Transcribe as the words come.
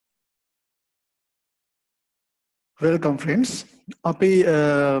Welcome friends. අපි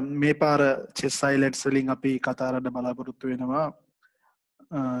මේ පාර chess highlights වලින් අපි කතා කරන්න බලාපොරොත්තු වෙනවා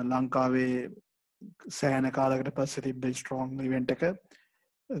ලංකාවේ සෑහෙන කාලයකට පස්සේ තිබ්බ strong event එක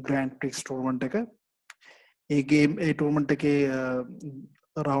Grand Prix tournament එක. ඒ tournament එකේ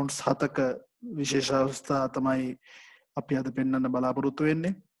rounds 7ක විශේෂ අවස්ථා තමයි අපි අද පෙන්වන්න බලාපොරොත්තු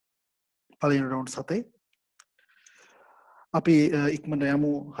වෙන්නේ. පළවෙනි rounds 7. අපි ඉක්මනට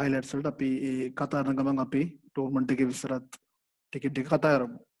යමු highlights වලට. අපි කතා කරන ගමන් අපි tournament එකේ විස්තරත් ටික ටික කතා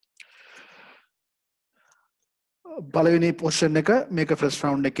කරමු. පළවෙනි පොසිෂන් එක මේක ෆස්ට්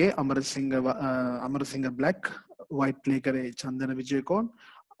රවුන්ඩ් එකේ අමරසිංහ බ්ලැක් වයිට් ප්ලේ කරේ චන්දන විජයකෝන්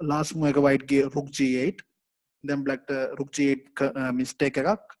ලාස්ට් මූව් එක වයිට් ගේ රුක් G8 දැන් බ්ලැක්ට රුක් G8 මිස්ටේක්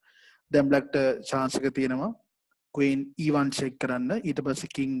එකක් දැන් බ්ලැක්ට chance එක තියෙනවා queen E1 check කරන්න ඊට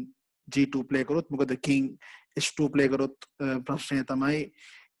පස්සේ king G2 ප්ලේ කරොත් මොකද king H2 ප්ලේ කරොත් ප්‍රශ්නය තමයි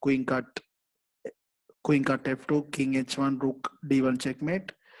queen cut F2 king H1 rook D1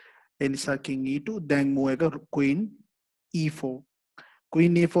 checkmate එනිසා king E2 දැන් move එක queen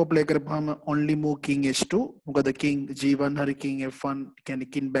E4 play කරපුවාම only move king H2 මොකද king G1 හරි king F1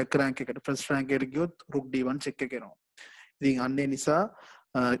 කියන්නේ king back rank එකට first rank එකට ගියොත් rook D1 check එක එනවා. ඉතින් අන්න ඒ නිසා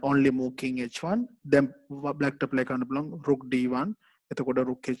only move king H1 then black to play කරන්න පුළුවන් rook D1 එතකොට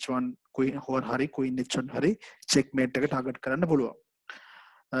rook H1 queen හරි queen H1 හරි checkmate එක target කරන්න පුළුවන්.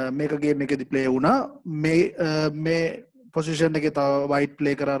 මේක ගේම් එකේදී ප්ලේ වුණා මේ පොසිෂන් එකේ තව white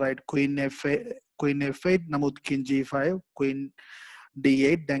play කරා right queen F8 නමුත් king G5 queen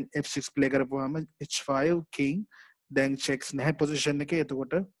D8 දැන් F6 play කරපුවාම H5 king දැන් checks නැහැ පොසිෂන් එකේ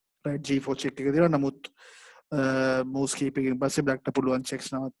එතකොට right G4 check එක දෙනවා නමුත් mouse keep එකෙන් පස්සේ black ට පුළුවන්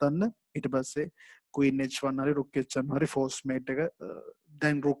checks නවත්තන්න ඊට පස්සේ queen H1 හරි rook H1 හරි force mate එක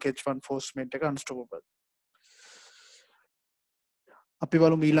දැන් rook H1 force mate එක unstoppable. අපි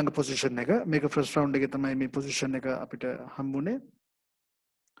බලමු ඊළඟ පොසිෂන් එක මේක ෆස්ට් රවුන්ඩ් එකේ තමයි මේ පොසිෂන් එක අපිට හම්බුනේ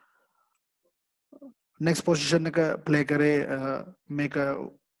නෙක්ස්ට් පොසිෂන් එක ප්ලේ කරේ මේක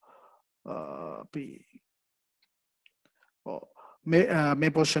අපි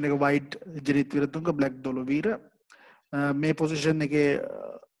මේ පොසිෂන් එක වයිට් ජනිත් විරතුංග බ්ලැක් දොළොවීර මේ පොසිෂන් එකේ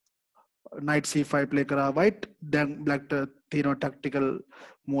knight c5 ප්ලේ කරා වයිට් දැන් බ්ලැක්ට තියෙනවා ටැක්ටිකල්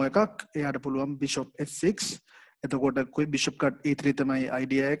මූව් එකක් එයාට පුළුවන් bishop h6 එතකොට bishop cut e3 තමයි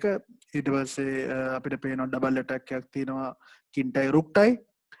idea එක ඊට පස්සේ අපිට පේනවා ඩබල් ඇටැක් එකක් තියෙනවා කින්ටයි රුක්ටයි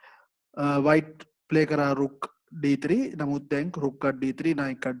white play කරා rook d3 නමුත් දැන් rook cut d3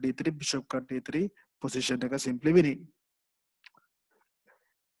 knight cut d3 bishop cut d3 position එක simply winning.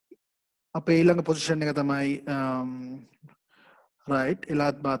 අපේ ඊළඟ position එක තමයි right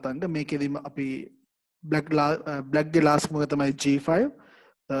එලාත් බාතංග මේකෙදිම අපි black ගේ last move තමයි g5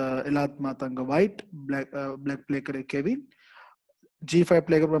 එලාත් Matanga white black play කරේ කෙවින් G5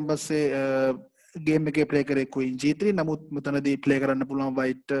 play කරපුවාන් පස්සේ game එකේ play කරේ queen G3 නමුත් මෙතනදී play කරන්න පුළුවන්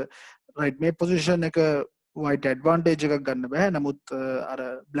white right මේ position එක white advantage එකක් ගන්න බෑ නමුත් අර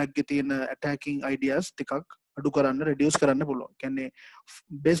black ගේ තියෙන attacking ideas ටිකක් අඩු කරන්න reduce කරන්න පුළුවන්. කියන්නේ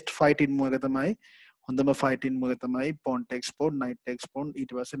best fighting move එක තමයි හොඳම fighting move එක තමයි pawn takes pawn knight takes pawn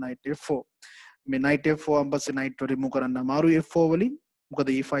ඊට පස්සේ knight f4 මේ knight f4 අම්පස්සේ knight remove කරන්න අමාරු f4 වලින් මොකද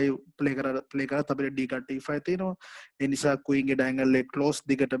e5 play කරත් අපිට d cut e5 තියෙනවා ඒ නිසා queen ගේ diagonal එක close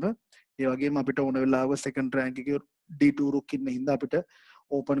දිගටම ඒ වගේම අපිට ඕන වෙලාවක second rank එකේ d2 rook ඉන්න හින්දා අපිට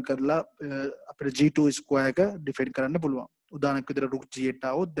open කරලා අපිට g2 square එක defend කරන්න පුළුවන් උදාහරණයක් විදිහට rook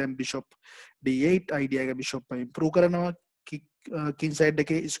g8 આવොත් then bishop d8 idea එක bishop එක improve කරනවා king side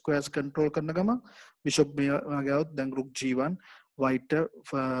එකේ squares control කරන ගම bishop මේ වගේ આવොත් then rook g1 white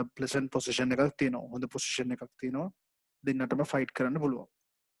pleasant position එකක් තියෙනවා හොඳ position එකක් තියෙනවා දෙන්නටම ෆයිට් කරන්න පුළුවන්.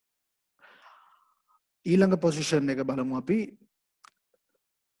 ඊළඟ පොසිෂන් එක බලමු අපි.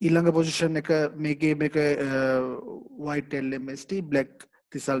 ඊළඟ පොසිෂන් එක මේ ගේම් එක white LMST black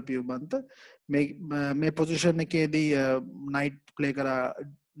තිසල් පියුබන්ත මේ පොසිෂන් එකේදී knight play කරා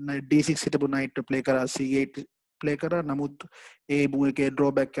d6 හිටපු knight play කරා c8 play කරා නමුත් ඒ move එකේ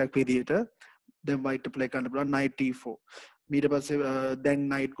drawback එකක් විදිහට දැන් white play කරන්න පුළුවන් knight e4 ඊට පස්සේ දැන්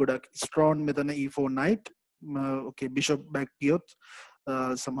knight ගොඩක් strong මෙතන e4 knight okay bishop back ගියොත්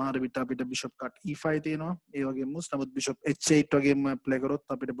සමහර විට අපිට bishop cut e5 තියෙනවා ඒ වගේම moves නමුත් bishop h8 වගේම play කරොත්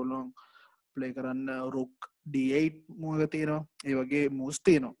අපිට පුළුවන් play කරන්න rook d8 move එක තියෙනවා ඒ වගේ moves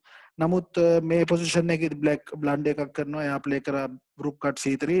තියෙනවා නමුත් මේ position එකේදී black blunder එකක් කරනවා එයා play කරා rook cut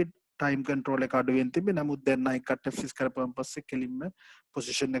c3 time control එක අඩුවෙන් තිබේ නමුත් දැන් knight cut f6 කරපුවාන් පස්සේ කෙලින්ම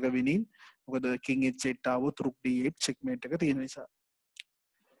position එක winning මොකද king h8 આવොත් rook d8 checkmate එක තියෙන නිසා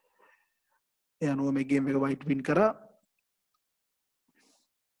යනුව මේ ගේම් එක white win කරා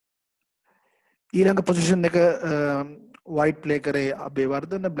ඊළඟ පොසිෂන් එක white play කරේ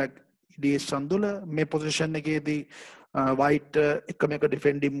අබේවර්ධන black DS චන්දුල මේ පොසිෂන් එකේදී white එකම එක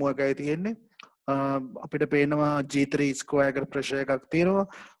defending move එකයි තියෙන්නේ. අපිට පේනවා G3 square එකට pressure එකක් තියෙනවා.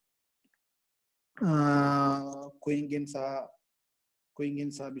 queen ගෙන්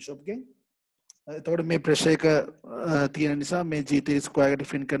සහ bishop ගෙන්. එතකොට මේ pressure එක තියෙන නිසා මේ G3 square එක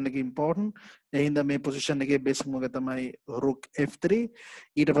defend කරන එක important. ඒ හින්දා මේ position එකේ best move එක තමයි rook f3.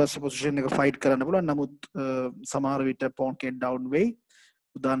 ඊට පස්සේ position එක fight කරන්න පුළුවන්. නමුත් සමහර විට pawn can down way.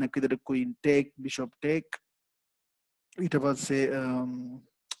 උදාහරණයක් විදිහට queen take, bishop take. ඊට පස්සේ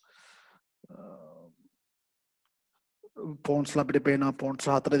පෝන්ස් අපිට පේනවා පෝන්ස්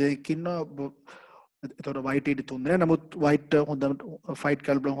 4 දෙනෙක් ඉන්නවා. එතකොට white ඊට 3 දෙනා. නමුත් white හොඳම fight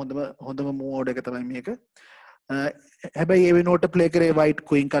කරලා හොඳම move out එක තමයි මේක. හැබැයි ඒ වෙනුවට play කරේ white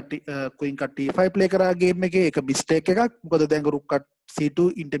queen cut e5 play කරා game එකේ ඒක mistake එකක්. මොකද දැන් rook cut c2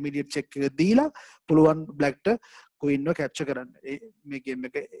 intermediate check එක දීලා පුළුවන් black ට queen එක capture කරන්න. මේ game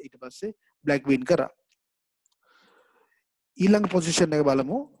එක ඊට පස්සේ black win කරා. ඊළඟ position එක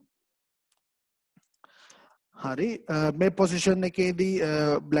බලමු. හරි මේ position එකේදී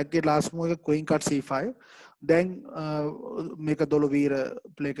black ගේ last move එක queen cut c5. දැන් මේක දොළවීර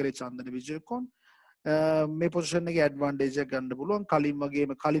play කරේ චන්දන විජයකොන්. මේ position එකේ advantage එක ගන්න පුළුවන්.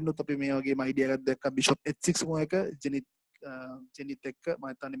 කලින්නුත් අපි මේ වගේම idea එකක් දැක්කා bishop h6 move එක ජෙනිත් එක්ක මම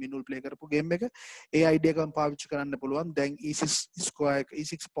හිතන්නේ මිනුල් play කරපු game එක. ඒ idea එකම පාවිච්චි කරන්න පුළුවන්. දැන් e6 square එක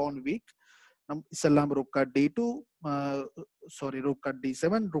e6 pawn weak. ඉස්සල්ලාම rook cut d2 rook cut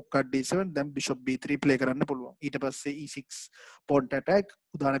d7 rook cut d7 then bishop b3 play කරන්න පුළුවන්. ඊට පස්සේ e6 pawn attack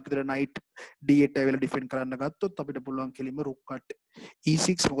උදාහරණයක් විදිහට knight d8 ඇවිල්ලා defend කරන්න ගත්තොත් අපිට පුළුවන් කෙලින්ම rook cut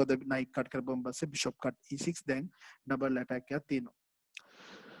e6 මොකද knight cut කරපුවම පස්සේ bishop cut e6 දැන් double attack එකක් තියෙනවා.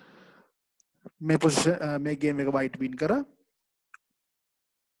 මේ position මේ game එක white win කරා.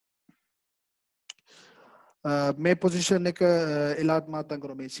 මේ position එක එලාත්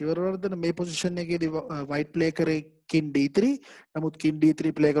මාතංගර මේ සිවරවර්ධන මේ position එකේදී white play කරේ king d3. නමුත් king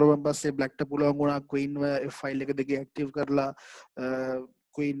d3 play කරුවන් පස්සේ black ට පුළුවන් වුණා queen f5 එක දෙකේ active කරලා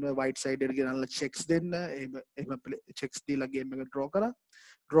queen white side එකට ගෙනල්ලා checks දෙන්න. එහෙම checks දීලා game එක draw කරා.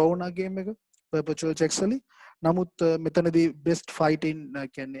 draw වුණා game එක perpetual checks වලින්. නමුත් මෙතනදී best fighting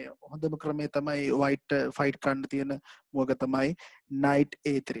කියන්නේ හොඳම ක්‍රමය තමයි white fight කරන්න තියෙන මොකද තමයි knight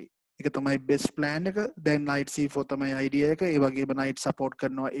a3. එක තමයි best plan එක. දැන් knight c4 තමයි idea එක. ඒ වගේම knight support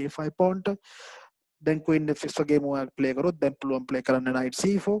කරනවා a5 pawn ට. දැන් queen f6 වගේ move එකක් play කරොත් දැන් පුළුවන් play කරන්න knight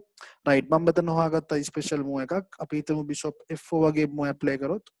c4. right මම මෙතන හොයාගත්ත special move එකක්. අපි හිතමු bishop f4 වගේ move එකක් play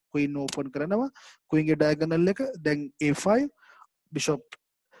කරොත් queen open කරනවා. queen ගේ diagonal එක දැන් a5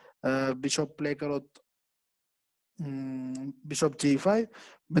 bishop play කරොත් bishop g5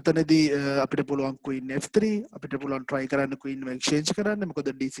 මෙතනදී අපිට පුළුවන් queen f3 අපිට පුළුවන් try කරන්න queen exchange කරන්න මොකද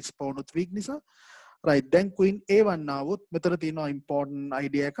d6 pawn උත් weak නිසා. right දැන් queen a1 ආවොත් මෙතන තියෙනවා important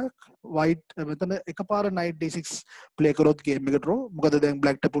idea එකක්. white මෙතන එකපාර knight d6 play කරොත් game එක draw. මොකද දැන්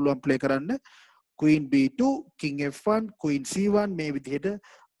black ට පුළුවන් play කරන්න queen b2 king f1 queen c1 මේ විදිහට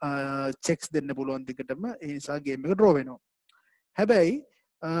checks දෙන්න පුළුවන් දිගටම. ඒ නිසා game එක draw වෙනවා. හැබැයි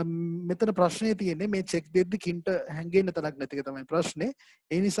මෙතන ප්‍රශ්නේ තියෙන්නේ මේ චෙක් දෙද්දි කින්ට හැංගෙන්න තැනක් නැති එක තමයි ප්‍රශ්නේ.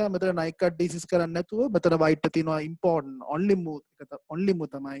 ඒ නිසා මෙතන knight cut d6 කරන්න නැතුව මෙතන white තියෙනවා important only move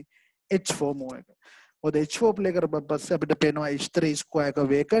තමයි h4 move එක. මොකද h4 play කරපුවා පස්සේ අපිට පේනවා h3 square එක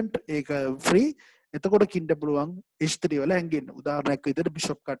vacant ඒක free. එතකොට කින්ට පුළුවන් h3 වල හැංගෙන්න. උදාහරණයක් විදිහට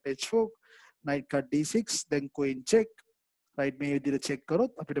bishop cut h4 knight cut d6 then queen check. right මේ විදිහට check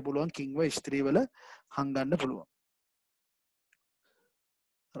කරොත් අපිට පුළුවන් king h3 වල හංගන්න පුළුවන්.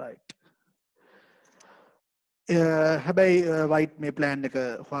 right හැබැයි white මේ plan එක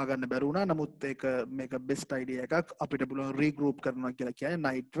හොයාගන්න බැරි වුණා. නමුත් ඒක මේක best idea එකක්. අපිට පුළුවන් regroup කරනවා කියලා කියන්නේ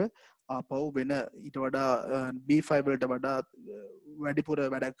knight ආපහු වෙන ඊට වඩා b5 වලට වඩා වැඩිපුර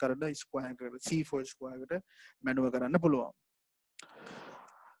වැඩක් කරන square එකකට c4 square එකට maneuver කරන්න පුළුවන්.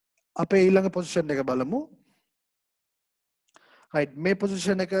 අපේ ඊළඟ position එක බලමු. right මේ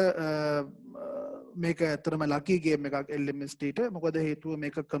position එක මේක ඇත්තටම lucky game එකක් LMST ට. මොකද හේතුව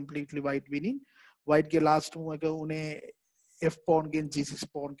මේක completely white winning. white ගේ last move එක උනේ f pawn ගෙන් g6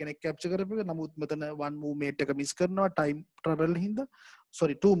 pawn කෙනෙක් capture කරපු එක. නමුත් මෙතන one move mate එක miss කරනවා time travel හින්දා.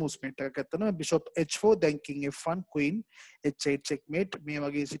 two moves mate එකක් ඇත්තනවා. bishop h4 then king f1 queen h8 checkmate. මේ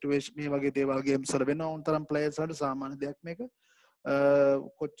වගේ situation මේ වගේ දේවල් games වල වෙනවා. උන්තරම් players වලට සාමාන්‍ය දෙයක් මේක.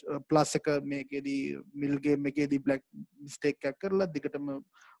 plus එක මේකේදී middle game එකේදී black mistake එකක් කරලා දිගටම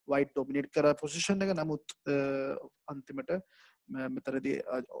white dominate කරා position එක. නමුත් අන්තිමට මෙතනදී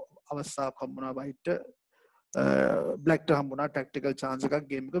අවස්ථාවක් හම්බුණා white black ට හම්බුණා tactical chance එකක්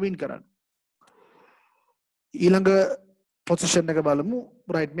game එක win කරන්න. ඊළඟ position එක බලමු.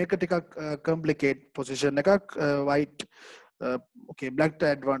 right මේක ටිකක් complicate position එකක්. white ඕකේ බ්ලැක්ට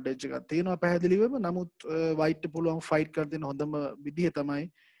ඇඩ්වාන්ටේජ් එකක් තියෙනවා පැහැදිලිවම. නමුත් වයිට් පුළුවන් ෆයිට් කරන්න තියෙන හොඳම විදිහ තමයි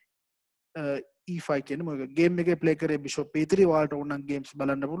E5 කියන මොක ගේම් එකේ ප්ලේ කරේ බිෂොප් E3 ඔයාලට ඕනනම් ගේම්ස්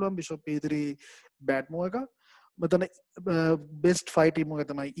බලන්න පුළුවන්. බිෂොප් E3 බෑට් මූව් එකක්. මෙතන බෙස්ට් ෆයිටින් මොක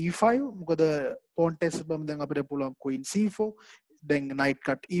තමයි E5. මොකද පෝන් ටෙස්ට් බම් දැන් අපිට පුළුවන් queen C4 then knight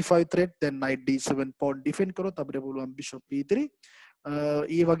cut E5 threat then knight D7 pawn defend කරොත් අපිට පුළුවන් bishop E3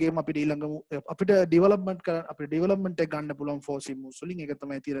 ඒ වගේම අපිට ඊළඟ අපිට ඩෙවලොප්මන්ට් කරන්න අපිට ඩෙවලොප්මන්ට් එක ගන්න පුළුවන් forcing moves වලින් ඒක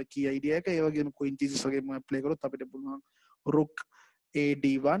තමයි තියෙන key idea එක. ඒ වගේම queen D6 වගේම play කරොත් අපිට පුළුවන් rook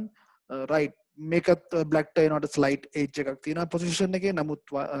AD1 right මේකත් black ට slight edge එකක් තියෙනවා position එකේ. නමුත්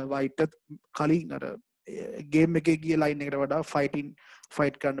white කලින් අර ගේම් එකේ ගිය line එකට වඩා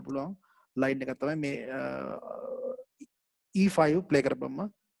fight කරන්න පුළුවන් line එකක් තමයි මේ E5 play කරපම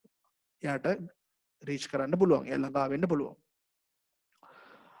එයාට reach කරන්න පුළුවන්. එයා ළඟා වෙන්න පුළුවන්.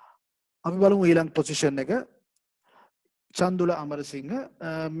 අපි බලමු ඊළඟ පොසිෂන් එක. චන්දුල අමරසිංහ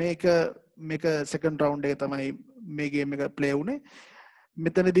මේක සෙකන්ඩ් රවුන්ඩ් එකේ තමයි මේ ගේම් එක ප්ලේ වුණේ.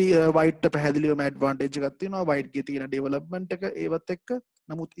 මෙතනදී වයිට් පැහැදිලිවම ඇඩ්වාන්ටේජ් එකක් තියෙනවා. වයිට් ගේ තියෙන ඩෙවලොප්මන්ට් එක ඒවත් එක්ක.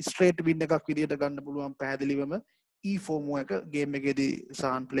 නමුත් ස්ට්‍රේට් වින් එකක් විදියට ගන්න පුළුවන් පැහැදිලිවම E4 මූව් එක ගේම් එකේදී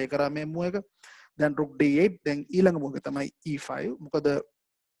සහන් ප්ලේ කරා මේ මූව් එක. දැන් rook D8 දැන් ඊළඟ මූව් එක තමයි E5. මොකද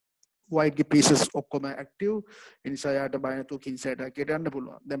white ගේ pieces ඔක්කොම active. ඒ නිසා යාට බය නැතුව king side එකකට යන්න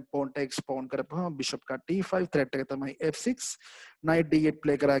පුළුවන්. දැන් pawn takes pawn කරපුවම bishop cut E5 threat එක තමයි F6. knight D8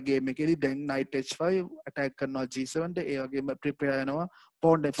 play කරා game එකේදී දැන් knight H5 attack කරනවා G7 ට. ඒ වගේම prepare වෙනවා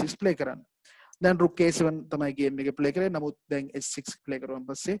pawn F6 play කරන්න. දැන් rook A7 තමයි game එකේ play කරේ. නමුත් දැන් H6 play කරුවන්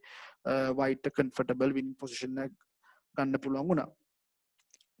පස්සේ white comfortable win position එක ගන්න පුළුවන් වුණා.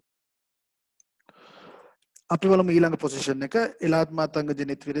 අපි බලමු ඊළඟ පොසිෂන් එක. එලාත් මාතංග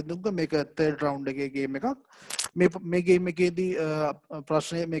ජනිත විරුද්ධුංග මේක තර්ඩ් රවුන්ඩ් එකේ ගේම් එකක්. මේ ගේම් එකේදී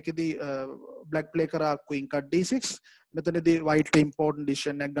ප්‍රශ්නය මේකෙදී බ්ලැක් ප්ලේ කරා queen cut d6. මෙතනදී white important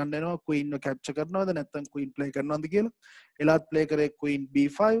decision එකක් ගන්න වෙනවා. queen එක capture කරනවද නැත්නම් queen play කරනවද කියලා. එලාත් play කරේ queen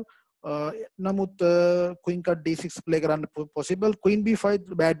b5. නමුත් queen cut d6 play කරන්න possible. queen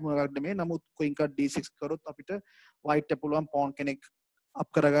b5 bad move එකක් නෙමෙයි. නමුත් queen cut d6 කරොත් අපිට white ට පුළුවන් pawn කෙනෙක් up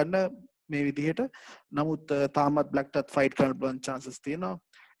කරගන්න මේ විදිහට. නමුත් තාමත් බ්ලැක්ටත් ෆයිට් කරන්න පුළුවන් chances තියෙනවා.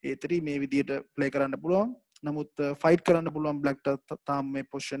 A3 මේ විදිහට ප්ලේ කරන්න පුළුවන්. නමුත් ෆයිට් කරන්න පුළුවන් බ්ලැක්ටත් තාම මේ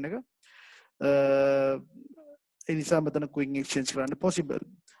පොසිෂන් එක. ඒ නිසා මෙතන queen exchange කරන්න possible.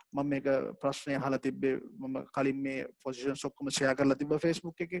 මම මේක ප්‍රශ්නය අහලා තිබ්බේ මම කලින් මේ පොසිෂන්ස් ඔක්කොම ෂෙයා කරලා තිබ්බා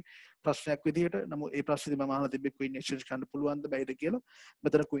Facebook එකේ ප්‍රශ්නයක් විදිහට. නමුත් ඒ ප්‍රශ්නේදී මම අහලා තිබ්බේ queen exchange කරන්න පුළුවන්ද බැයිද කියලා.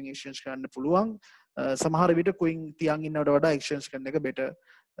 මෙතන queen exchange කරන්න පුළුවන්. සමහර විට queen තියන් ඉන්නවට වඩා exchange කරන එක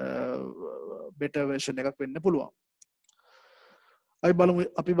better version එකක් වෙන්න පුළුවන්.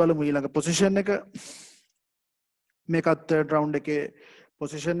 අපි බලමු ඊළඟ පොසිෂන් එක. මේකත් third round එකේ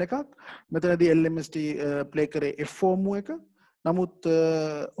පොසිෂන් එකක්. මෙතනදී LMST play කරේ F4 move එක. නමුත්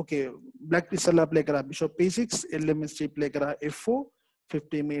okay black ඉස්සලා play කරා bishop P6 LMST play කරා F4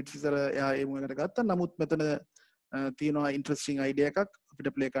 15 minutes ඉස්සර එයා ඒ move එකට ගත්තා. නමුත් මෙතන තියෙනවා interesting idea එකක්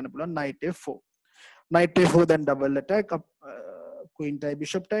අපිට play කරන්න පුළුවන් knight F4. knight F4 then double attack queen tie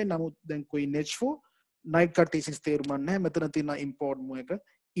bishop tie. නමුත් දැන් queen H4 knight cut E6 තේරුම් නැහැ. මෙතන තියෙන import move එක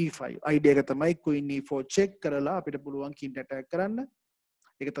E5. idea එක තමයි queen E4 check කරලා අපිට පුළුවන් king attack කරන්න.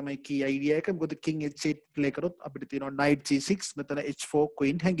 ඒක තමයි key idea එක. මොකද king H8 play කරොත් අපිට තියෙනවා knight G6 මෙතන H4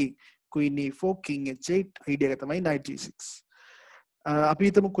 queen hanging. queen E4 king H8 idea එක තමයි knight G6. අපි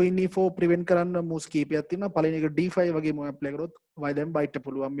හිතමු queen E4 prevent කරන්න moves කීපයක් තියෙනවා. පළවෙනි එක D5 වගේ move play කරොත් white ට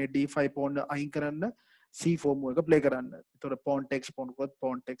පුළුවන් මේ D5 pawn අයින් කරන්න C4 move එක play කරන්න. එතකොට pawn takes pawn කරොත්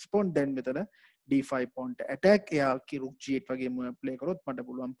pawn takes pawn then මෙතන D5 pawn ට attack. එයා rook G8 වගේ move play කරොත් මට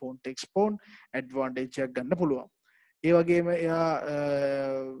පුළුවන් pawn takes pawn advantage එකක් ගන්න පුළුවන්. ඒ වගේම එයා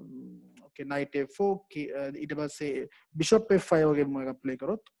okay knight F4 ඊට පස්සේ bishop F5 වගේ move එකක් play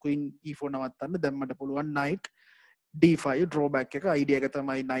කරොත් queen E4 නවත්තන්න දැන් මට පුළුවන් knight D5 drawback එක. idea එක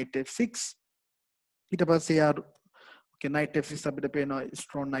තමයි knight F6. ඊට පස්සේ එයා okay knight F6 අපිට පේනවා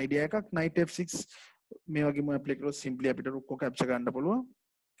strong idea එකක්. knight F6 මේ වගේ move play කරොත් simply අපිට rook එක capture ගන්න පුළුවන්.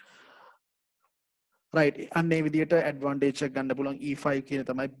 right අන්න ඒ විදිහට advantage එක ගන්න පුළුවන් E5 කියන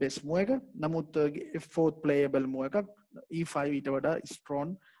තමයි best move එක. නමුත් F4 playable move එකක්. E5 ඊට වඩා strong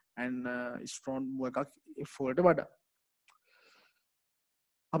and strong move එකක් F4 ට වඩා.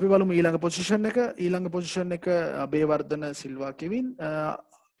 අපි බලමු ඊළඟ පොසිෂන් එක. ඊළඟ පොසිෂන් එක Abeywardena Silva Kevin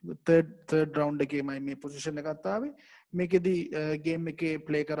third round එකේමයි මේ පොසිෂන් එකත් ආවේ. මේකෙදි ගේම් එකේ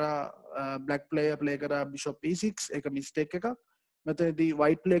play කරා black player play කරා bishop E6 ඒක mistake එකක්. මෙතනදී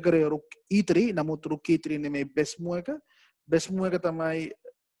white play කරේ rook E3 නමුත් rook E3 නෙමෙයි best move එක. best move එක තමයි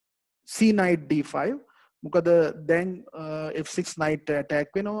C knight D5. මොකද දැන් F6 knight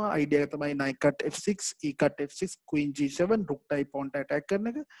attack වෙනවා idea එක තමයි knight cut F6 e cut F6 queen G7 rook type pawn attack කරන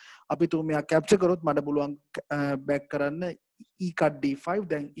එක අපි තුම මෙයා capture කරොත් මට පුළුවන් back කරන්න e cut D5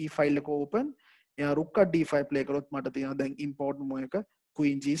 දැන් e file එක open එයා rook cut D5 play කරොත් මට තියෙනවා දැන් important move එක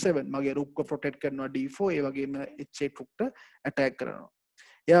queen G7 මගේ rook එක protect කරනවා D4 ඒ වගේම H8 rook ට attack කරනවා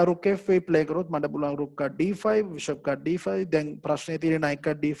එයා rook F8 play කරොත් මට පුළුවන් rook cut D5 bishop cut D5 දැන් ප්‍රශ්නේ තියෙන්නේ knight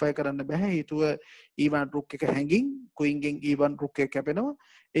cut D5 කරන්න බෑ හේතුව E1 rook එක hanging queen ගෙන් E1 rook එක කැපෙනවා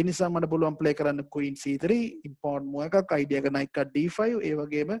ඒ නිසා මට පුළුවන් play කරන්න queen C3 important move එකක් idea එක knight cut D5 ඒ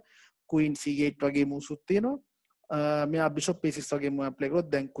වගේම queen C8 වගේ moves උත් තියෙනවා මෙයා bishop P6 වගේ move play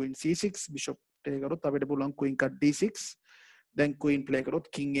කරොත් දැන් queen C6 bishop play කරොත් අපිට පුළුවන් queen cut D6 දැන් queen play කරොත්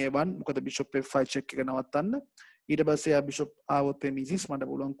king A1 මොකද bishop F5 check එක නවත්තන්න ඊට පස්සේ ආ bishop ආවොත් M6 මට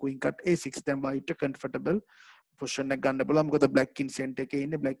පුළුවන් queen cut A6 දැන් white comfortable position එක ගන්න පුළුවන් මොකද black in center එකේ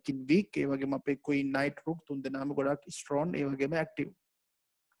ඉන්නේ black in weak ඒ වගේම අපේ queen knight rook තුන් දෙනාම ගොඩක් strong ඒ වගේම active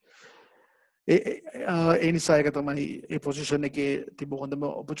ඒ නිසා එක තමයි ඒ position එකේ තිබ්බ හොඳම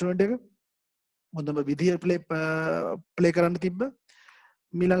opportunity එක හොඳම විදිය play කරන්න තිබ්බ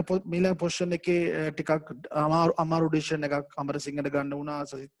මීළඟ පොසිෂන් එකේ ටිකක් අමාරු ඩිසිෂන් එකක් අමරසිංහට ගන්න වුණා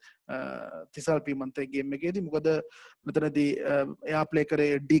තිසල් පීමන්තේ ගේම් එකේදී මොකද මෙතනදී එයා ප්ලේ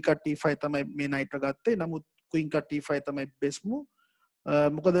කරේ D cut E5 තමයි මේ නයිට් එක ගත්තේ නමුත් queen cut E5 තමයි best move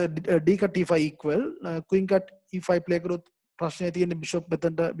මොකද D cut E5 equal queen cut E5 play කරොත් ප්‍රශ්නේ තියෙන්නේ bishop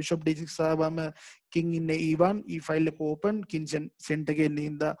මෙතනට bishop D6 ආවම king ඉන්නේ E1 E file එක open king center එකේ ඉන්න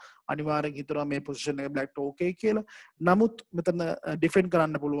හින්දා අනිවාර්යෙන් හිතනවා මේ position එක black to okay කියලා. නමුත් මෙතන defend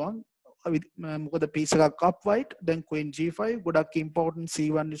කරන්න පුළුවන්. මොකද piece එකක් up white then queen G5 ගොඩක් important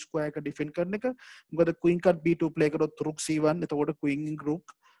C1 square එක defend කරන එක. මොකද queen cut B2 play කරොත් rook C1 එතකොට queen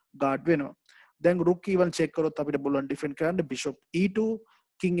rook guard වෙනවා. දැන් rook E1 check කරොත් අපිට පුළුවන් defend කරන්න bishop E2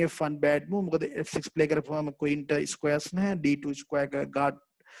 king F1 bad move මොකද F6 play කරපුවාම queen ට squares නැහැ D2 square එක guard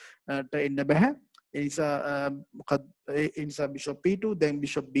ට එන්න බෑ ඒ නිසා bishop P2 then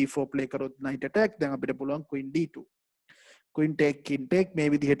bishop B4 play කරොත් knight attack දැන් අපිට පුළුවන් queen D2 queen take king take මේ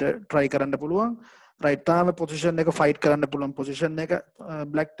විදිහට try කරන්න පුළුවන් right තාම position එක fight කරන්න පුළුවන් position එක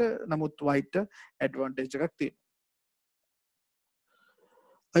black ට නමුත් white ට advantage එකක් තියෙනවා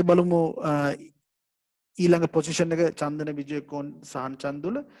අපි බලමු ඊළඟ පොසිෂන් එක චන්දන විජයකෝන් සහන්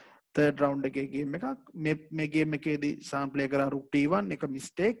චන්දුල third round එකේ ගේම් එකක් මේ ගේම් එකේදී සහන් ප්ලේ කරා rook d1 එක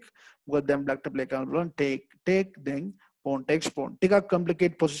mistake මොකද දැන් black ට ප්ලේ කරන්න පුළුවන් take then pawn takes pawn ටිකක්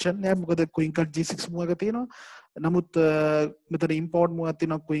complicated position නෑ මොකද queen cut g6 move එක තියෙනවා නමුත් මෙතන important move එකක්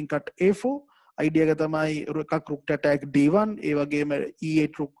තියෙනවා queen cut a4 idea එක තමයි එකක් rook ට attack d1 ඒ වගේම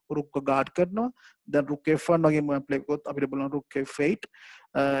e8 rook guard කරනවා දැන් rook f1 වගේ move play කරොත් අපිට බලන්න rook f8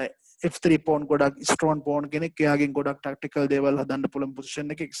 F3 pawn ගොඩක් strong pawn කෙනෙක් එයාගෙන් ගොඩක් tactical දේවල් හදන්න පුළුවන්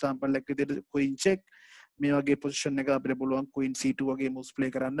position එක example එකක් විදිහට queen check මේ වගේ position එක අපිට පුළුවන් queen c2 වගේ moves play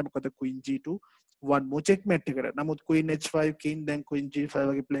කරන්න මොකද queen g2 one move checkmate එකට නමුත් queen h5 king then queen g5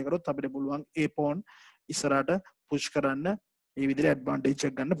 වගේ play කරොත් අපිට පුළුවන් a pawn ඉස්සරහට push කරන්න මේ විදිහට advantage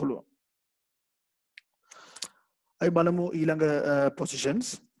එක ගන්න පුළුවන් අපි බලමු ඊළඟ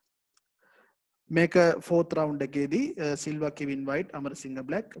positions මේක fourth round එකේදී Silva Kevin white Amarasinghe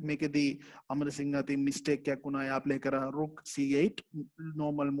black මේකෙදී අමරසිංහ අතින් මිස්ටේක් එකක් වුණා යා ප්ලේ කරා rook c8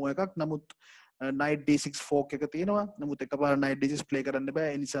 normal move එකක් නමුත් knight d6 fork එක තියෙනවා නමුත් එකපාර knight d6 play කරන්න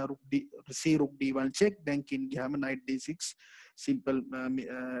බෑ ඒ නිසා rook d1 check then king ගියාම knight d6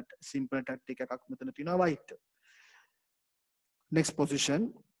 simple tactic එකක් මෙතන තියෙනවා white next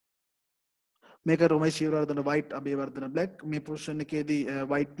position මේක රොමේෂ් ශිරවර්ධන white අබේවර්ධන black මේ position එකේදී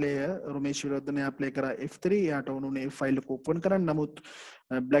white player රොමේෂ් ශිරවර්ධන යා play කරා f3 යාට උනුනේ file එක open කරන්න නමුත්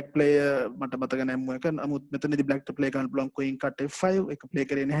black player මට මතක නැහැ මොකක් නමුත් මෙතනදී black ට play කරන්න පුළුවන් queen cut f5 එක play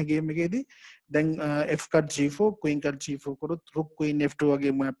කරේ නැහැ game එකේදී දැන් f cut g4 queen cut g4 කරොත් rook queen f2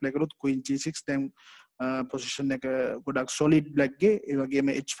 වගේ මොකක් play කරොත් queen g6 දැන් position එක ගොඩක් solid black ගේ ඒ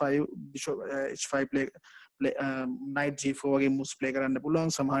වගේම h5 bishop h5 play knight g4 වගේ moves play කරන්න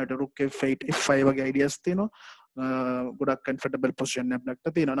පුළුවන් සමහරවිට rook f8 f5 වගේ ideas තියෙනවා ගොඩක් comfortable position එකක් black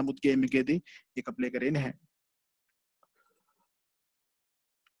ට තියෙනවා නමුත් game එකේදී ඒක play කරේ නැහැ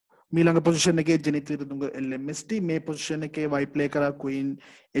මීළඟ position එකේ ජනිත් විරුතුංග LMST මේ position එකේ white play කරා queen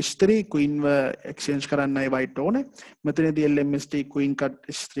h3 queen exchange කරන්නයි white ඕනේ මෙතනදී LMST queen cut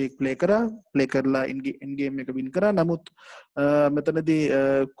h3 play කරලා in game එක win කරා නමුත් මෙතනදී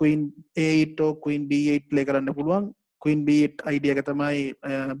queen a8 or queen b8 play කරන්න පුළුවන් queen b8 idea එක තමයි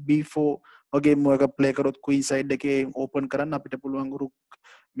b4 වගේ move එක play කරොත් queen side එකේ open කරන්න අපිට පුළුවන් rook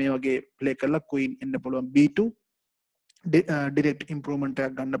මේ වගේ play කරලා queen එන්න පුළුවන් b2 ඩිරෙක්ට් ඉම්ප්‍රූව්මන්ට්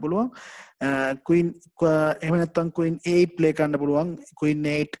එකක් ගන්න පුළුවන්. queen එහෙම නැත්නම් queen 8 play කරන්න පුළුවන්. queen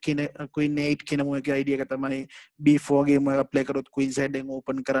 8 කියන මූව එකේ idea එක තමයි b4 ගේ මූව එක play කරොත් queen side එකෙන්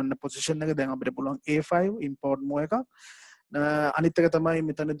open කරන්න position එක. දැන් අපිට පුළුවන් a5 import මූව එකක්. අනිත් එක තමයි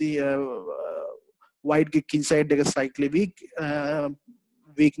මෙතනදී white ගේ king side එක slightly weak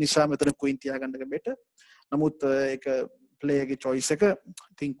නිසා මෙතන queen තියාගන්න එක better. නමුත් ඒක player ගේ choice එක. I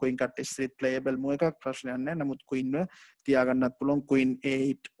think queen cut is playable මූව එකක් ප්‍රශ්නයක් නැහැ. නමුත් queen තියාගන්නත් පුළුවන් queen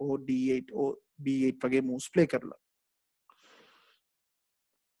a8 or d8 or b8 වගේ moves play කරලා.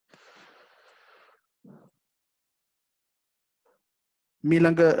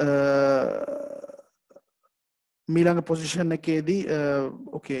 මීළඟ position එකේදී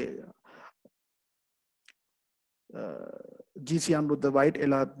okay GC Anuruddha white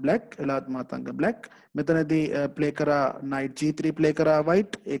එලාත් black එලාත් Matanga black මෙතනදී play කරා knight g3 play කරා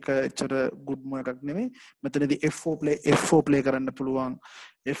white ඒක එච්චර good move එකක් නෙමෙයි මෙතනදී f4 play කරන්න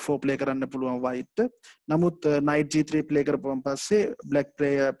පුළුවන් white නමුත් knight g3 play කරපුවන් පස්සේ black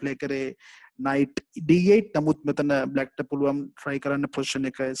player play කරේ knight d8 නමුත් මෙතන black ට පුළුවන් try කරන්න position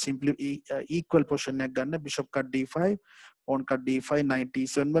එක simply equal position එකක් ගන්න bishop cut d5 pawn cut d5 knight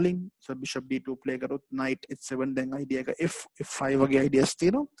d7 වලින් so bishop d2 play කරොත් knight h7 දැන් idea එක f5 වගේ ideas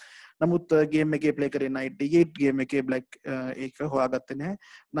තියෙනවා නමුත් game එකේ play කරේ knight d8 game එකේ black ඒක හොයාගත්තේ නැහැ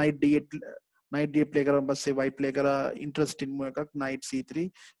knight d8 play කරාන් පස්සේ white play කරා interesting move එකක් knight c3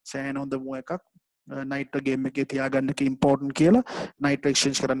 සෑහෙන හොඳ move එකක් knight game එකේ තියාගන්න එක important කියලා knight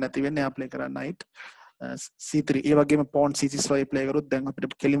exchange කරන්න නැති වෙන්නේ එයා play කරා knight c3 ඒ වගේම pawn c6 වගේ play කරොත් දැන්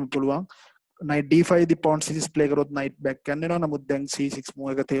අපිට කෙලින්ම පුළුවන් knight d5 දී pawn c6 play කරොත් knight back යන්න වෙනවා නමුත් දැන් c6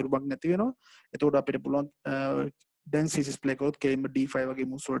 move එක තේරුමක් නැති වෙනවා එතකොට අපිට පුළුවන් දැන් c6 play කරොත් කෙලින්ම d5 වගේ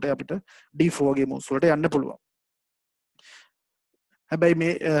moves වලට අපිට d4 වගේ moves වලට යන්න පුළුවන්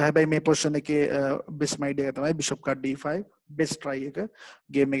හැබැයි මේ position එකේ best idea එක තමයි bishop cut d5 best try එක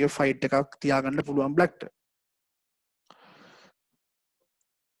game එකේ fight එකක් තියාගන්න පුළුවන් black ට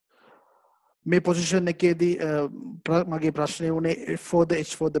මේ position එකේදී මගේ ප්‍රශ්නය වුණේ f4 ද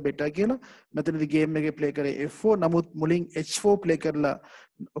h4 ද better කියලා. මෙතනදී game එකේ play කරේ f4 නමුත් මුලින් h4 play කරලා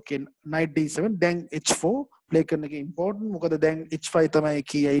okay knight d7 දැන් h4 play කරන එක important. මොකද දැන් h5 තමයි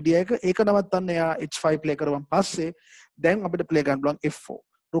key idea එක. ඒක නවත්තන්න එයා h5 play කරුවන් පස්සේ දැන් අපිට play කරන්න පුළුවන් f4.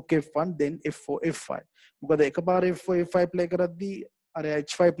 rook f1 then f4 f5. මොකද එකපාර f4 f5 play කරද්දී අර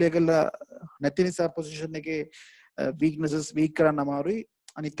h5 play කරලා නැති නිසා position එකේ weaknesses weak කරන්න අමාරුයි.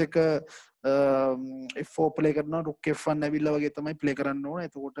 අනිත් එක f4 play කරනවා rook f1 ඇවිල්ලා වගේ තමයි play කරන්න ඕන.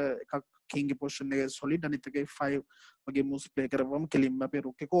 එතකොට එකක් king ගේ position එක solid අනිත් එක f5 වගේ moves play කරවම කෙලින්ම අපේ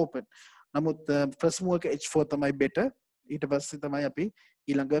rook එක open. නමුත් first move එක h4 තමයි better. ඊට පස්සේ තමයි අපි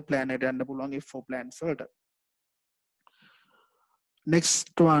ඊළඟ plan එකට යන්න පුළුවන් f4 plans වලට.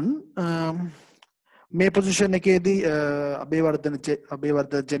 Next one මේ position එකේදී අබේවර්ධන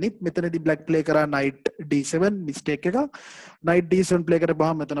ජනිත් මෙතනදී black play කරා knight d7 mistake එකක් knight d7 play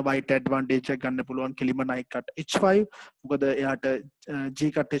කරපුවාම මෙතන white advantage එක ගන්න පුළුවන් කෙලිම knight cut h5 මොකද එයාට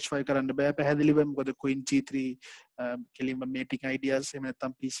g cut h5 කරන්න බෑ පැහැදිලිව මොකද queen g3 කෙලිම mating ideas එහෙම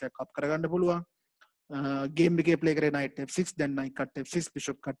නැත්නම් piece එකක් up කරගන්න පුළුවන් game එකේ play කරේ knight f6 then knight cut f6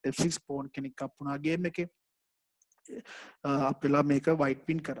 bishop cut f6 pawn කෙනෙක් up වුණා game එකේ අපිලා මේක white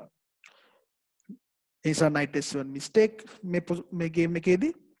win කරා නිසා knight s1 mistake මේ game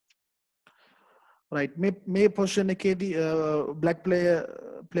එකේදී right මේ position එකේදී black player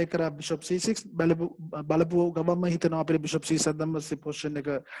play කරා bishop c6 බලපුව ගමන්ම හිතනවා අපේ bishop c7 දැම්මසේ position එක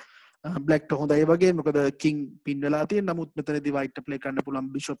black ට හොඳයි වගේ මොකද king pin වෙලා තියෙන නමුත් මෙතනදී white ට play කරන්න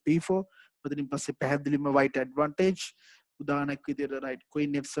පුළුවන් bishop p4 මෙතනින් පස්සේ පැහැදිලිවම white advantage උදාහරණයක් විදිහට right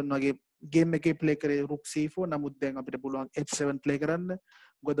queen f7 වගේ game එකේ play කරේ rook c4 නමුත් දැන් අපිට පුළුවන් f7 play කරන්න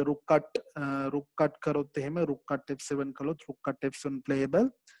මොකද rook cut කරොත් එහෙම rook cut f7 කළොත් rook cut f7 playable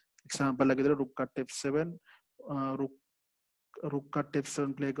example එකකට rook cut f7 rook cut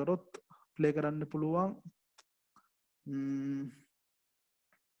f7 play කරොත් play කරන්න පුළුවන්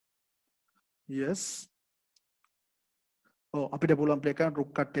yes අපිට පුළුවන් play කරන්න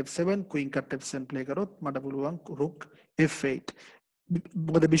rook cut f7 queen cut f7 play කරොත් මට පුළුවන් rook f8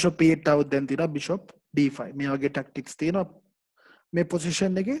 මොකද bishop e8 આવුත් දැන් තියෙනවා bishop d5 මේ වගේ tactics තියෙනවා මේ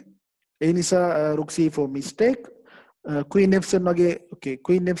position එකේ ඒ නිසා rook c4 mistake queen f7 වගේ okay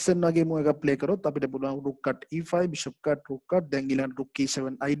queen f7 වගේ move එකක් play කරොත් අපිට පුළුවන් rook cut e5 bishop cut rook cut දැන් ඊළඟ rook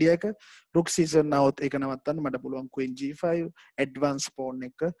e7 idea එක rook c7 આવුත් ඒක නවත්තන්න මට පුළුවන් queen g5 advance pawn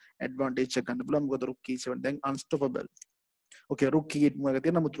එක advantage එක ගන්න පුළුවන් මොකද rook e7 දැන් unstoppable okay rook e8 move එක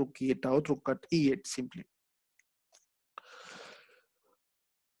තියෙනවා නමුත් rook e8 આવුත් rook cut e8 simply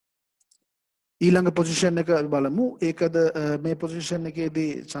ඊළඟ පොසිෂන් එක බලමු. ඒකද මේ පොසිෂන්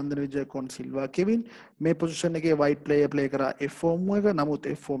එකේදී චන්දන විජයකොන් සිල්වා කෙවින් මේ පොසිෂන් එකේ white player play කරා f4 එක. නමුත්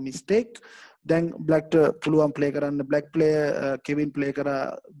f4 mistake. දැන් blackට පුළුවන් play කරන්න black player කෙවින් play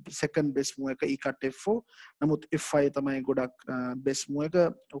කරා second best move එක e cut f4. නමුත් f5 තමයි ගොඩක් best move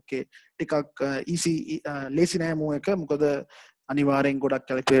එක. okay ටිකක් easy lazy නෑ move එක. මොකද අනිවාර්යෙන් ගොඩක්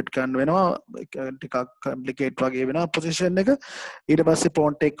කැල්කියුලේට් කරන්න වෙනවා. ටිකක් කම්ප්ලිකේට් වගේ වෙනවා පොසිෂන් එක. ඊට පස්සේ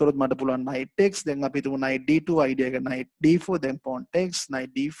pawn take කරොත් මට පුළුවන් knight takes. දැන් අපි හිතමු knight d2 idea එක knight d4 then pawn takes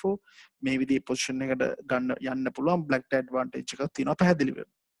knight d4 මේ විදිහේ පොසිෂන් එකට ගන්න යන්න පුළුවන්. blackට advantage එකක් තියෙනවා පැහැදිලිව.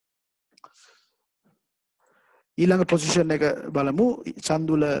 ඊළඟ පොසිෂන් එක බලමු.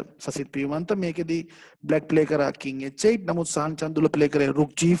 චන්දුල සසිත් පියවන්ත මේකෙදී black play කරා king h8. නමුත් සහන් චන්දුල play කරේ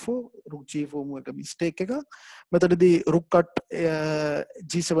rook g4. rook g4 මූව එක mistake එකක්. මෙතනදී rook cut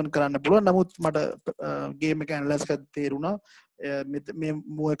g7 කරන්න පුළුවන්. නමුත් මට game එක analyze කරද්දී තේරුණා මේ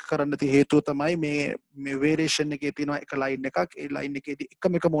මූව එක කරන්න තියෙන හේතුව තමයි මේ variation එකේ තියෙන එක line එකක්. ඒ line එකේදී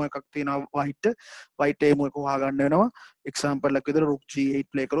එකම එක මූව එකක් තියෙනවා white ඒ මූව එක හොයාගන්න වෙනවා. example එකක් විදිහට rook g8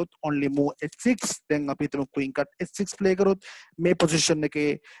 play කරොත් only move h6. දැන් අපි හිතමු queen cut h6 play කරොත් මේ position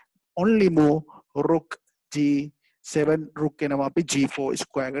එකේ only move rook g7 rook එනවා අපි g4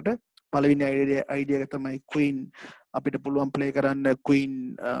 square එකට. පළවෙනි idea එක තමයි queen අපිට පුළුවන් play කරන්න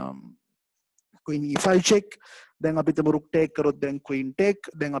queen e5 check. දැන් අපි හිතමු rook take කරොත් දැන් queen take.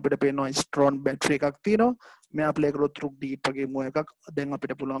 දැන් අපිට පේනවා strong battery එකක් තියෙනවා. මෙයා play කරොත් rook d8 වගේ move එකක්. දැන්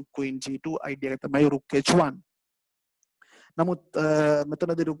අපිට පුළුවන් queen g2 idea එක තමයි rook h1. නමුත්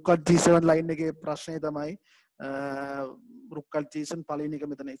මෙතනදී rook cut g7 line එකේ ප්‍රශ්නේ තමයි rook cut g7 පළවෙනි එක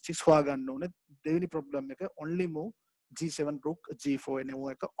මෙතන h6 හොයාගන්න ඕනේ. දෙවෙනි problem එක only move g7 rook g4 එන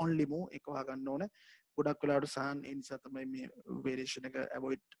move එක only move එක හොයාගන්න ඕනේ. ගොඩක් වෙලාවට සහන් ඒ නිසා තමයි මේ variation එක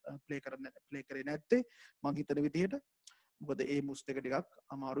avoid play කරේ නැත්තේ මං හිතන විදිහට. මොකද ඒ moves දෙක ටිකක්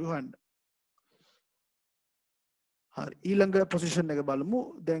අමාරුයි හොයන්න. හරි ඊළඟ පොසිෂන් එක බලමු.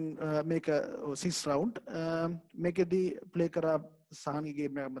 දැන් මේක 6 රවුන්ඩ් මේකෙදී ප්ලේ කරා සහන්ගේ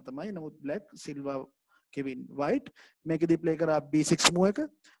ගේම් එකම තමයි. නමුත් බ්ලැක් සිල්වා කෙවින් වයිට් මේකෙදී ප්ලේ කරා b6 මූව එක.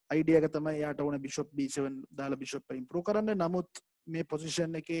 අයිඩියා එක තමයි යාට ඕන බිෂොප් b7 දාලා බිෂොප් එක ඉම්ප්‍රූව් කරන්න. නමුත් මේ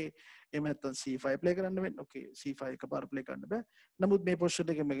පොසිෂන් එකේ එහෙම නැත්නම් c5 ප්ලේ කරන්න වෙන්නේ. ඕකේ c5 එකපාර ප්ලේ කරන්න බෑ. නමුත් මේ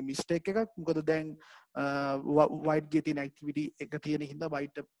පොසිෂන් එකේ මේක මිස්ටේක් එකක්. මොකද දැන් වයිට් ගේ තියෙන ඇක්ටිවිටි එක තියෙන හින්දා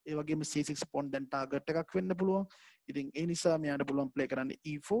වයිට් ඒ වගේම c6 පොන් දැන් ටාගට් එකක් වෙන්න පුළුවන්. ඉතින් ඒ නිසා මෙයාට පුළුවන් ප්ලේ කරන්න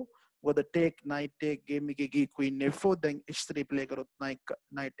e4. මොකද take knight take game එකේ ගිහින් queen f4 දැන් h3 ප්ලේ කරොත්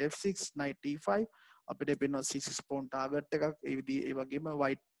knight f6 knight e5 අපිට පේනවා c6 pawn target එකක්. ඒ වගේම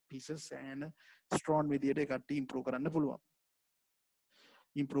white pieces and strong විදියට ඒකට improve කරන්න පුළුවන්.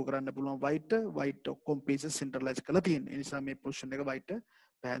 white ඔක්කොම pieces centralize කරලා තියෙන. ඒ නිසා මේ position එක white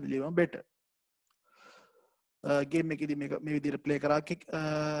පැහැදිලිවම better. game එකේදී මේ විදියට play කරා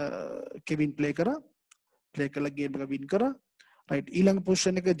කෙවින් play කරලා game එක win කරා. right ඊළඟ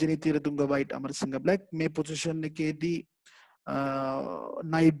position එක ජනිතිර තුංග white අමරසිංහ black මේ position එකේදී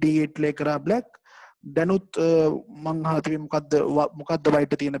knight d8 play කරා black. දැනුත් මං අහලා තිබේ මොකද්ද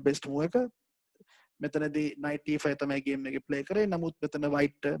white තියෙන best move එක. මෙතනදී knight e5 තමයි game එකේ play කරේ. නමුත් මෙතන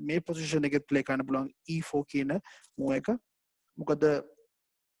white මේ position එකේ play කරන්න පුළුවන් e4 කියන move එක. මොකද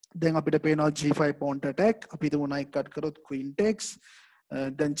දැන් අපිට පේනවා g5 pawn to attack. අපි හිතමු knight cut කරොත් queen takes.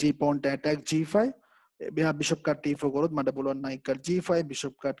 then g pawn to attack g5. මෙහා bishop cut e4 කරොත් මට පුළුවන් knight cut g5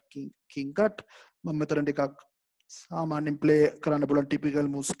 bishop cut king cut. මම මෙතන ටිකක් සාමාන්‍යයෙන් play කරන්න පුළුවන් typical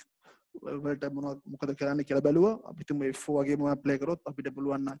moves වලට මොකද කරන්න කියලා බැලුවා. අපි තුමු f4 වගේ මොකක් play කරොත් අපිට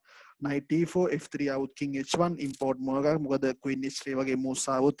පුළුවන් knight e4 f3 out king h1 import මොකක්. මොකද queen h3 වගේ moves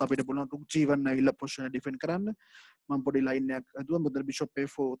ආවොත් අපිට පුළුවන් rook g1 ඇවිල්ලා position එක defend කරන්න. මම පොඩි line එකක් හදුවා. මොකද bishop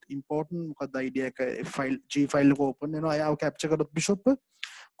a4 important. මොකද idea එක file g file එක open වෙනවා. එයාව capture කරොත් bishop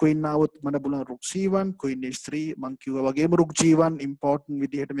queen આવොත් මට පුළුවන් rook c1 queen h3 මං කිව්වා වගේම rook g1 important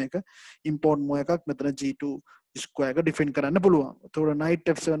විදිහට මේක import move එකක්. මෙතන g2 square එක defend කරන්න පුළුවන්. එතකොට knight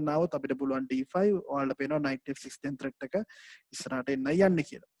f7 આવොත් අපිට පුළුවන් d5. ඔයාලට පේනවා knight f6 දැන් threat එක ඉස්සරහට එන්නයි යන්නේ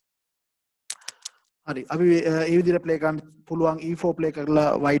කියලා. හරි අපි ඒ විදිහට play කරන්න පුළුවන්. e4 play කරලා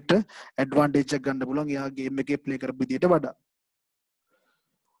white advantage එක ගන්න පුළුවන්. එයා game එකේ play කරපු විදිහට වඩා.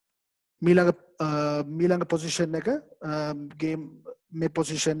 මීළඟ position එක game මේ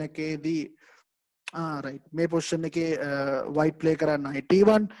position එකේදී right මේ position එකේ white play කරා knight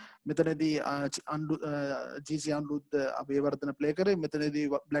e1. මෙතනදී GC අනුරුද්ධ අබේවර්ධන play කරේ. මෙතනදී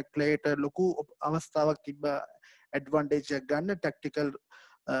black playට ලොකු අවස්ථාවක් තිබ්බා advantage එක ගන්න.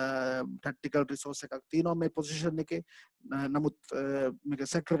 tactical resource එකක් තියෙනවා මේ position එකේ. නමුත් මේක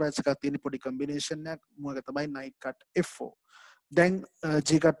sacrifice එකක් තියෙන පොඩි combination එකක්. මොකද තමයි knight cut f4. දැන්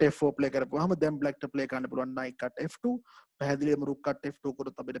G cut F4 play කරපුවාම දැන් black ට play කරන්න පුළුවන් knight cut F2 පැහැදිලිවම rook cut F2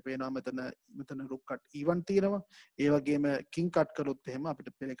 කරොත් අපිට පේනවා මෙතන rook cut E1 තියෙනවා ඒ වගේම king cut කරොත් එහෙම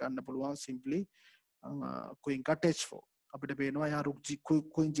අපිට play කරන්න පුළුවන් simply queen cut H4 අපිට පේනවා යා rook G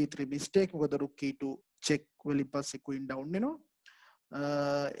queen G3 mistake මොකද rook E2 check වලින් පස්සේ queen down වෙනවා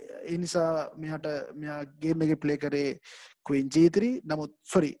ඒ නිසා මෙයා ගේම් එකේ play කරේ queen G3 නමුත්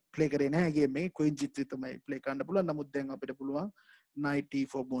sorry play කරේ නැහැ ගේම් එකේ queen G3 තමයි play කරන්න පුළුවන් නමුත් දැන් අපිට පුළුවන් knight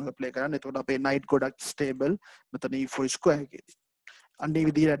E4 මූව play කරන්න එතකොට අපේ knight ගොඩක් stable මෙතන E4 square එකේදී අන්නේ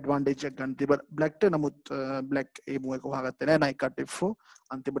විදිහට advantage එක ගන්න තිබ්බ black ට නමුත් black ඒ මූව එක වහගත්තේ නැහැ knight cut F4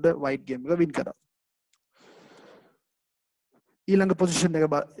 අන්තිමට white game එක win කරා ඊළඟ පොසිෂන් එක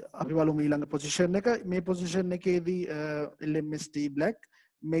අපි බලමු ඊළඟ පොසිෂන් එක මේ පොසිෂන් එකේදී LMST black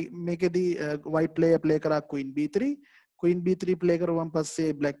මේකේදී white player play කරා queen b3 play කරුවන්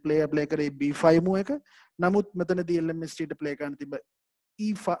පස්සේ black player play කරේ b5 මූව එක නමුත් මෙතනදී LMST ට play කරන්න තිබ්බ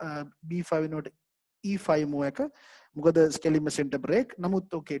b5 වෙනුවට e5 මූව එක මොකද scaling center break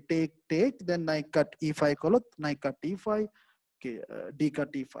නමුත් okay take then knight cut e5 කළොත් knight cut e5 okay d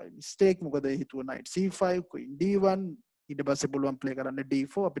cut e5 mistake මොකද හිතුව knight c5 queen d1 ඊට පස්සේ පුළුවන් play කරන්න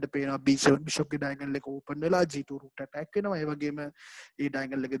d4 අපිට පේනවා b7 bishop ගේ diagonal එක open වෙලා g2 root attack වෙනවා ඒ වගේම ඒ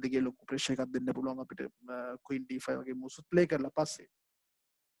diagonal එක දිගේ ලොකු pressure එකක් දෙන්න පුළුවන් අපිට queen d5 වගේ moves play කරලා පස්සේ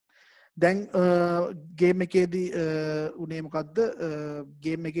දැන් ගේම් එකේදී උනේ මොකද්ද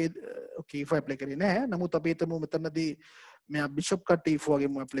ගේම් එකේ okay e5 play කරේ නැහැ නමුත් අපි හිතමු මෙතනදී මෙයා bishop cut e4 වගේ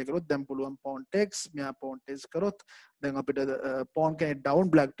මූව play කරොත් දැන් පුළුවන් pawn takes මෙයා pawn takes කරොත් දැන් අපිට pawn කෙනෙක්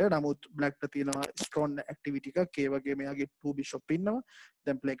down black ට නමුත් black ට තියෙනවා strong activity එකක් ඒ වගේ මෙයාගේ 2 bishop ඉන්නවා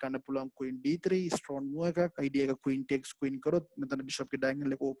දැන් play කරන්න පුළුවන් queen d3 strong move එකක් idea එක queen takes queen කරොත් මෙතන bishop ගේ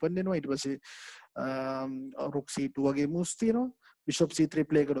diagonal එක open වෙනවා ඊට පස්සේ rook c2 වගේ moves තියෙනවා bishop c3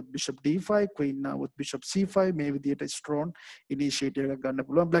 play කරොත් bishop d5 queen with bishop c5 මේ විදිහට strong initiative එකක් ගන්න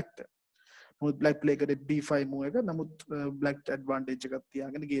පුළුවන් black ට මොකද black play කරේ b5 move එක නමුත් black advantage එකක්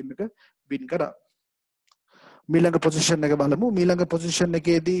තියාගෙන game එක win කරා මීළඟ පොසිෂන් එක බලමු මීළඟ පොසිෂන්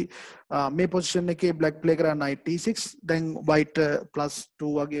එකේදී මේ පොසිෂන් එකේ black play කරා knight e6 දැන් white +2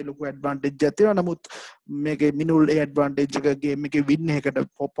 වගේ ලොකු advantage එකක් තියෙනවා නමුත් මේකේ මිනුල් ඒ advantage එක game එකේ win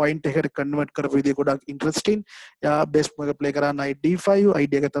එකකට point එකකට convert කරපු විදිහ ගොඩක් interesting යා best එක play කරා knight d5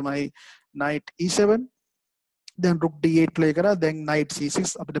 idea එක තමයි knight e7 දැන් rook d8 play කරා දැන් knight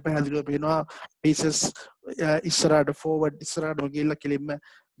c6 අපිට පැහැදිලිව පේනවා pieces ඉස්සරහට forward ඉස්සරහට ගිහිල්ලා කෙලින්ම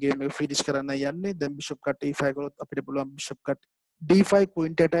game එක finish කරන්න යන්නේ දැන් bishop cut e5 කරොත් අපිට පුළුවන් bishop cut d5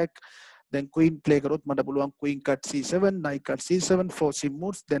 queen attack then queen play කරොත් මට පුළුවන් queen cut c7 knight cut c7 forcing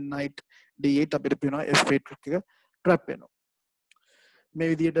moves then knight d8 අපිට පේනවා f8 trick එක trap වෙනවා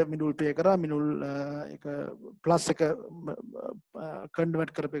මේ විදිහට මිනුල් play කරා මිනුල් එක plus එක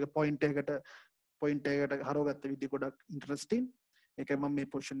convert කරපු එක point එකකට හරවගත්ත විදිහ ගොඩක් interesting ඒකයි මම මේ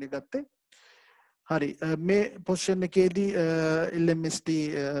position එක ගත්තේ හරි මේ position එකේදී LMST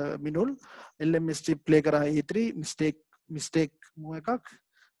මිනුල් LMST play කරා e3 mistake move එකක්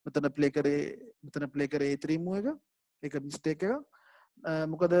මෙතන play කරේ e3 move එක ඒක mistake එකක්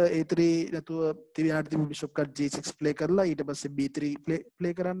මොකද a3 නැතුව තිබියාට තිබු bishop cut g6 play කරලා ඊට පස්සේ b3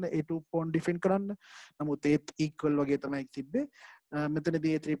 play කරන්න a2 pawn defend කරන්න නමුත් ඒත් equal වගේ තමයි තිබ්බේ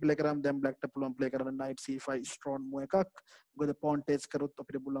මෙතනදී a3 play කරාම දැන් black ට පුළුවන් play කරන්න knight c5 strong move එකක් මොකද pawn takes කරොත්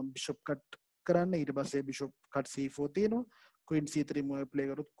අපිට පුළුවන් bishop cut කරන්න ඊට පස්සේ bishop cut c4 තියෙනවා queen c3 move play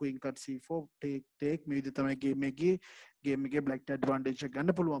කරොත් queen cut c4 take මේ විදිහ තමයි game එකේ black ට advantage එක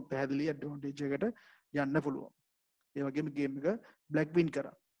ගන්න පුළුවන් පැහැදිලි advantage එකට යන්න පුළුවන් ඒ වගේම game එක black win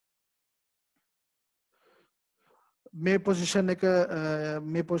කරා මේ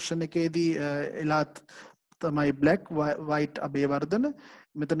position එකේදී එලාත් තමයි black white අබේවර්ධන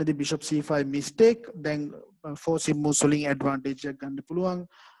මෙතනදී bishop c5 mistake දැන් forcing moves වලින් advantage එක ගන්න පුළුවන්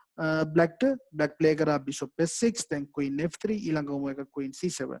black play කරා bishop s6 then queen f3 ඊළඟ move එක queen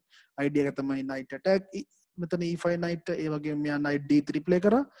c7 idea එක තමයි knight attack මෙතන e5 knight ඒ වගේම මෙයා knight d3 play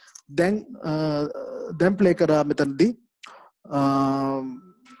කරා දැන් play කරා මෙතනදී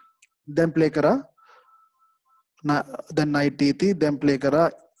දැන් play කරා දැන් knight d3 දැන් play කරා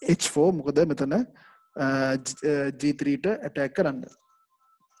h4 මොකද මෙතන g3 ට attack කරන්න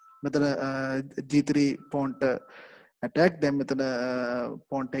මෙතන g3 pawn ට attack දැන් මෙතන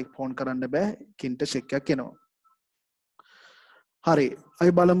pawn කරන්න බෑ king ට check එකක් එනවා හරි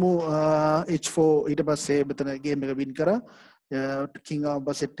අපි බලමු h4 ඊට පස්සේ මෙතන game එක win කරා king ආව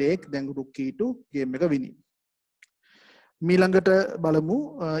පස්සේ take දැන් rook e2 game එක winning මීළඟට බලමු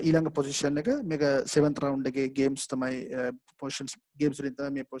ඊළඟ පොසිෂන් එක මේක 7th round එකේ games තමයි positions games වලින්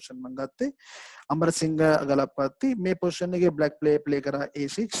තමයි මේ position මම ගත්තේ අමරසිංහ ගලප්පත්ති මේ position එකේ black player play කරා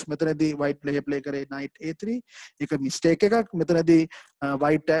a6 මෙතනදී white player play කරේ knight a3 ඒක mistake එකක් මෙතනදී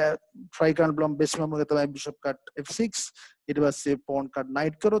white try කරන බලම් best මම තමයි bishop cut f6 ඊට පස්සේ pawn cut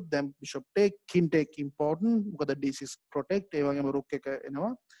knight කරොත් then bishop take king take important මොකද d6 protect ඒ වගේම rook එක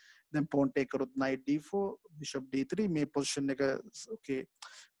එනවා then pawn take කරොත් knight d4 bishop d3 මේ position එක okay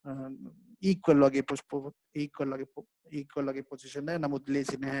equal වගේ position එක නමුත්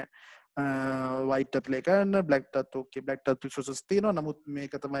ලේසි නැහැ white play කරන්න black ටත් okay black ටත් resources තියෙනවා නමුත්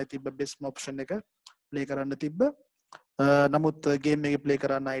මේක තමයි තිබ්බ best option එක play කරන්න තිබ්බ නමුත් game එකේ play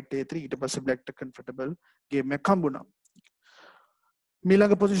කරා knight a3 ඊට පස්සේ black ට comfortable game එකක් හම්බුණා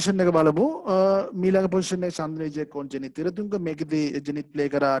මීළඟ පොසිෂන් එක බලමු මීළඟ පොසිෂන් එක චන්දන විජයකෝන් ජනිත් තිරතුංග මේකදී ජනිත් ප්ලේ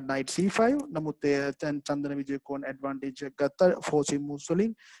කරා knight c5 නමුත් චන්දන විජයකෝන් ඇඩ්වාන්ටේජ් එක ගත්තා forcing moves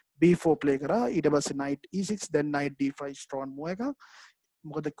වලින් b4 ප්ලේ කරා ඊට පස්සේ knight e6 then knight d5 strong move එක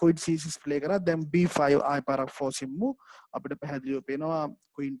මොකද queen c6 ප්ලේ කරා then b5 ආය පාරක් forcing move අපිට පැහැදිලිව පේනවා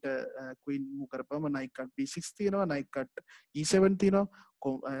queen move කරපුවම knight cut b6 තියෙනවා knight cut e7 තියෙනවා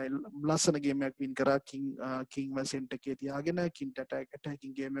ලස්සන ගේම් එකක් වින් කරා king වසෙන්ට එකේ තියාගෙන king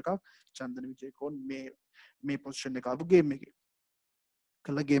attacking ගේම් එකක් චන්දන විජයකෝන් මේ පොසිෂන් එක ආපු ගේම් එකේ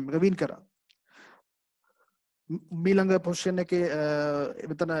කළා ගේම් එක වින් කරා මීළඟ පොසිෂන් එකේ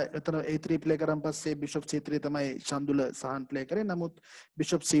එතන a3 ප්ලේ කරන් පස්සේ bishop c3 තමයි චන්දුල සහන් ප්ලේ කරේ නමුත්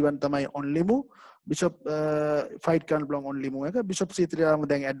bishop c1 තමයි only move bishop fight කරන්න පුළුවන් only move එක bishop c3 ආවම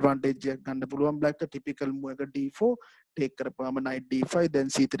දැන් advantage එකක් ගන්න පුළුවන් black ට typical move එක d4 take කරපුවාම knight d5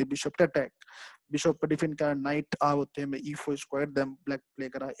 then c3 bishop ට attack bishop defend කරන knight ආවොත් එimhe e4 square then black play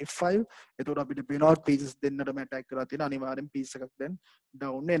කරා f5 එතකොට අපිට පේනවා pieces දෙන්නටම attack කරලා තියෙන අනිවාර්යෙන් piece එකක් දැන්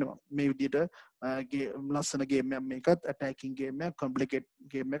down වෙනවා මේ විදිහට ලස්සන ගේම් එකක් මේකත් attacking game එකක් complicated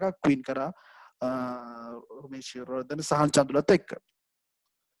game එකක් queen කරා රමේෂ් රෝදන සහන් චන්දුලත් එක්ක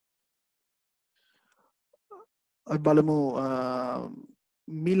අපි බලමු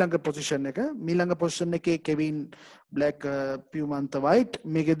මීළඟ පොසිෂන් එකේ කෙවින් black පියුමන්ත white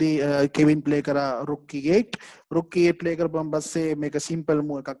මේකදී කෙවින් ප්ලේ කරා rook e8 rook e8 play කරපුවම පස්සේ මේක simple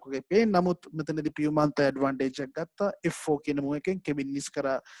move එකක් වගේ පේන නමුත් මෙතනදී පියුමන්ත advantage එකක් ගත්තා f4 කියන move එකෙන් කෙවින් මිස්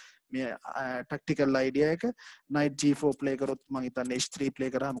කරා මේ tactical idea එක knight g4 play කරොත් මම හිතන්නේ h3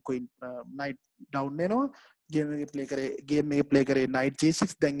 play කරාම queen knight down වෙනවා game එකේ play කරේ knight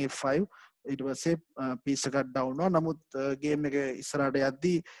g6 then f5 ඊට පස්සේ piece එකක් down වෙනවා නමුත් game එක ඉස්සරහට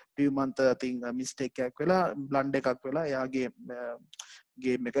යද්දී පියුමන්ත I think mistake එකක් වෙලා blunder එකක් වෙලා එයාගේ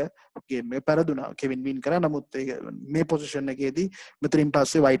game එක පෙරදුනා කෙවින් win කරා නමුත් මේ position එකේදී මෙතනින්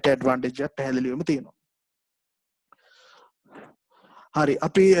පස්සේ white advantage එක පැහැදිලිවම තියෙනවා හරි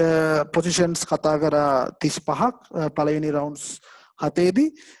අපි positions කතා කරා 35ක් පළවෙනි rounds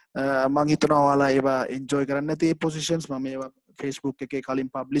 7ේදී මම හිතනවා ඔයාලා ඒවා enjoy කරන්න නැති positions මම ඒවා Facebook එකේ කලින්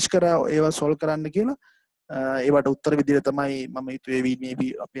publish කරා ඒවා solve කරන්න කියලා ඒවට උත්තර විදිහට තමයි මම හිතුවේ maybe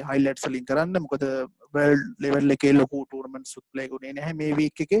අපේ highlights වලින් කරන්න මොකද world level එකේ ලොකු tournaments උත් play ගුනේ නැහැ මේ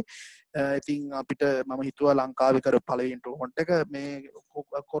week එකේ ඉතින් අපිට මම හිතුවා ලංකාවේ කරපු පළවෙනි tournament එක මේ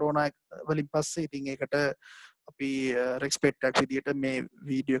corona වලින් පස්සේ ඉතින් ඒකට අපි respect එකක් විදිහට මේ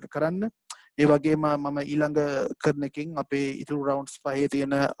වීඩියෝ එක කරන්න ඒ වගේම මම ඊළඟ කරන එකෙන් අපේ ඉතුරු rounds 5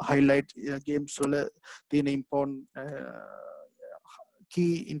 තියෙන highlight games වල තියෙන important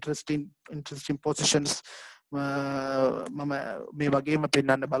key interesting positions මම මේ වගේම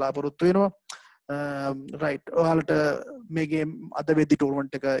පෙන්වන්න බලාපොරොත්තු වෙනවා right ඔයාලට මේ game අද වෙද්දි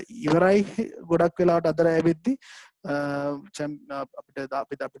tournament එක ඉවරයි ගොඩක් වෙලාවට අද රැ වෙද්දි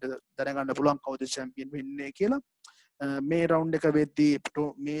අපිට දැනගන්න පුළුවන් කවුද champion වෙන්නේ කියලා මේ round එක වෙද්දී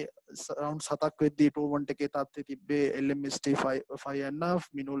මේ round 7ක් වෙද්දී tournament එකේ තත්ත්වය තිබ්බේ LMST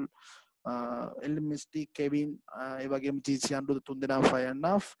 5.5 මිනුල් LMST කෙවින් ඒ වගේම GC අනුරුදු 3 දෙනා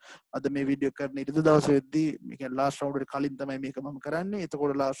 5.5 අද මේ වීඩියෝ කරන ඉරිද දවස් වෙද්දී මේ කියන්නේ last round එකට කලින් තමයි මේක මම කරන්නේ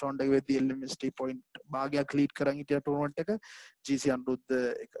එතකොට last round එක වෙද්දී LMST point භාගයක් lead කරන් හිටියා tournament එක GC අනුරුදු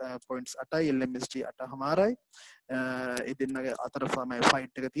points 8යි LMST 8.5යි ඒ දෙන්නගේ අතර තමයි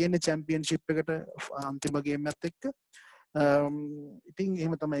fight එක තියෙන්නේ championship එකට අන්තිම game එකත් එක්ක ඉතින්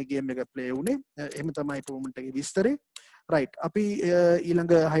එහෙම තමයි game එක play වුනේ එහෙම තමයි tournament එකේ විස්තරේ right අපි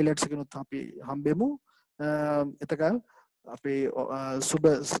ඊළඟ highlights එකනොත් අපි හම්බෙමු එතකල් අපේ සුබ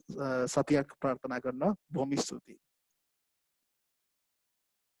සතියක් ප්‍රාර්ථනා කරනවා බොහොම ස්තුතියි